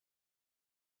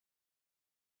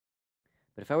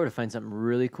But if I were to find something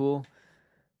really cool,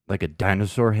 Like a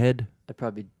dinosaur head? I'd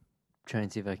probably try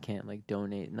and see if I can't like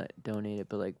not donate it,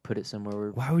 but like put it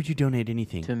somewhere Why would you donate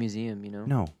anything? to a museum, you know?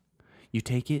 No. You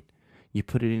take it, you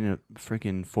put it in a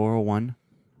freaking 401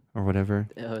 or whatever.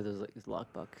 Oh, those like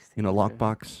lockbox. In a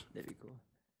lockbox. That'd be cool.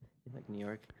 In like New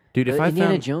York. Dude, if I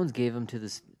Indiana found... Jones gave them to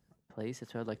this place.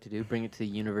 That's what I'd like to do. Bring it to the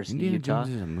University Indiana of Utah.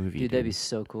 Jones is a movie, Dude, that'd be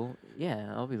so cool.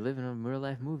 Yeah, I'll be living a real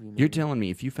life movie. Man. You're telling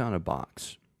me if you found a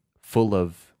box full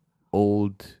of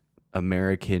old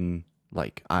American,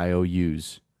 like,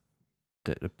 IOUs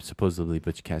that supposedly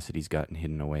Butch Cassidy's gotten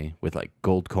hidden away with, like,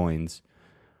 gold coins,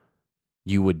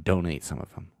 you would donate some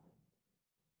of them.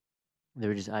 They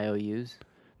were just IOUs?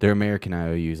 They're American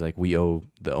IOUs. Like, we owe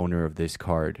the owner of this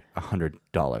card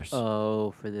 $100.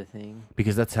 Oh, for the thing.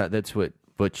 Because that's what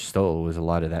Butch stole, was a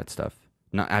lot of that stuff.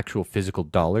 Not actual physical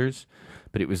dollars,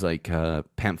 but it was like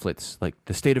pamphlets. Like,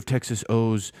 the state of Texas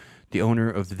owes the owner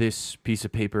of this piece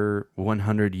of paper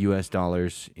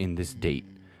 $100 in this date.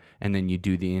 And then you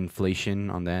do the inflation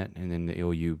on that, and then they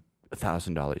owe you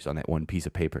 $1,000 on that one piece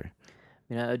of paper.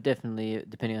 I mean, I would definitely,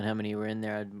 depending on how many were in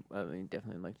there, I mean,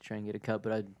 definitely like to try and get a cut,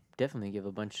 but I'd definitely give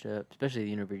a bunch to, especially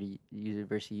the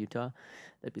University of Utah.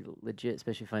 That'd be legit,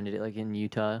 especially finding it like in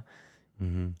Utah.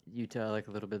 Mm-hmm. Utah, like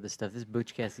a little bit of the stuff. This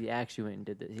Butch Cassidy actually went and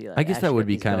did this. He, like, I guess that actually would got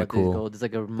be these kind of cool. gold. It's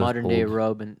like a modern day old-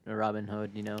 Robin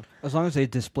Hood, you know? As long as they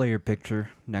display your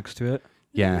picture next to it.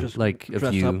 Yeah, Just like if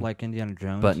dress you up like Indiana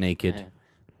Jones. butt naked. Yeah.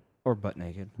 Or butt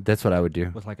naked. That's what I would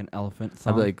do. With like an elephant I'd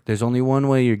thumb. be like, there's only one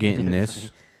way you're getting this.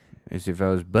 Is if I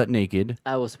was butt naked.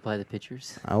 I will supply the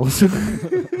pictures. I was.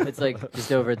 It's like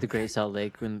just over at the Great Salt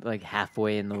Lake, when like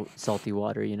halfway in the salty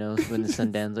water, you know, when the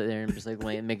sun downs right there, and just like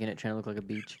making it trying to look like a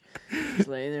beach, just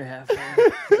laying there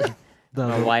halfway.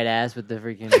 A white ass with the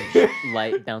freaking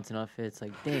light bouncing off it. It's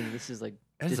like, dang, this is like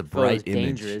That's this a photo's bright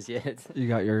image. dangerous. Yeah, it's, You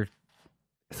got your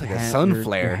It's like a hand, sun your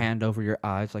flare. hand over your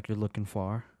eyes like you're looking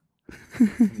far. dude,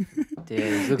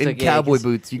 it looks In like cowboy yeah,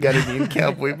 boots. You got to be in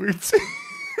cowboy boots.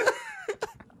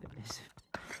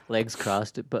 legs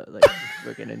crossed, but like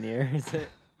looking in the air.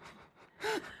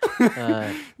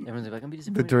 Everyone's like, I'm be The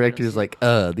disappointed. director's like,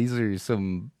 these are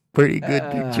some pretty good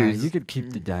pictures. You could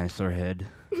keep the dinosaur head.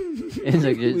 It's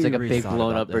like We a big rethought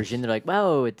blown about up this. version. They're like,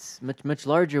 wow, it's much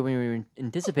larger when we were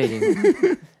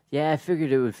anticipating. Yeah, I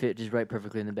figured it would fit just right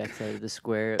perfectly in the backside of the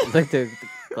square, like the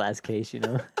glass case, you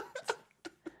know.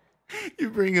 You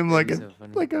bring him like That'd be so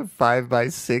funny. like a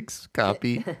 5x6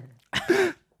 copy.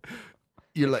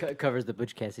 You're like, Covers the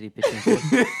Butch Cassidy picture. And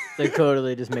stuff. Like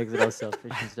totally just makes it all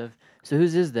selfish and stuff. So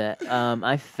whose is that?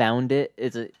 I found it.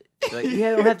 It's a like you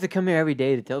don't have to come here every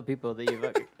day to tell people that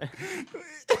you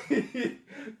fucking.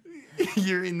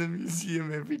 you're in the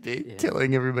museum every day Yeah.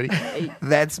 telling everybody, Hey.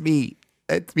 that's me.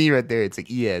 That's me right there. It's like,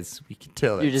 yes, we can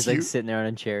tell. You're just that's like you. sitting there on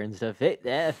a chair and stuff. Hey,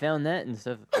 yeah, I found that and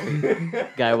stuff.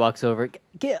 Guy walks over.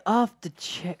 Get off the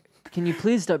chair. Can you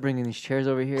please stop bringing these chairs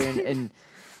over here? And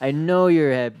I know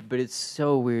you're happy, but it's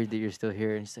so weird that you're still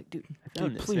here. And it's like, dude, I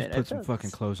found Dude, this, please man. I put some found fucking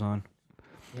this. clothes on.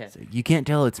 Yeah. It's like, you can't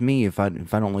tell it's me if I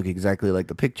don't look exactly like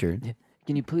the picture. Yeah.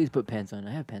 Can you please put pants on?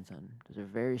 I have pants on. Those are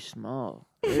very small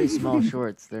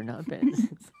shorts. They're not pants.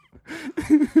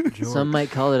 Some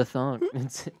might call it a thong.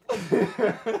 It's,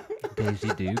 Daisy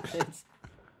Dukes.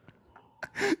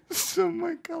 Some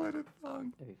might call it a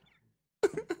thong.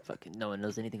 fucking no one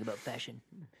knows anything about fashion.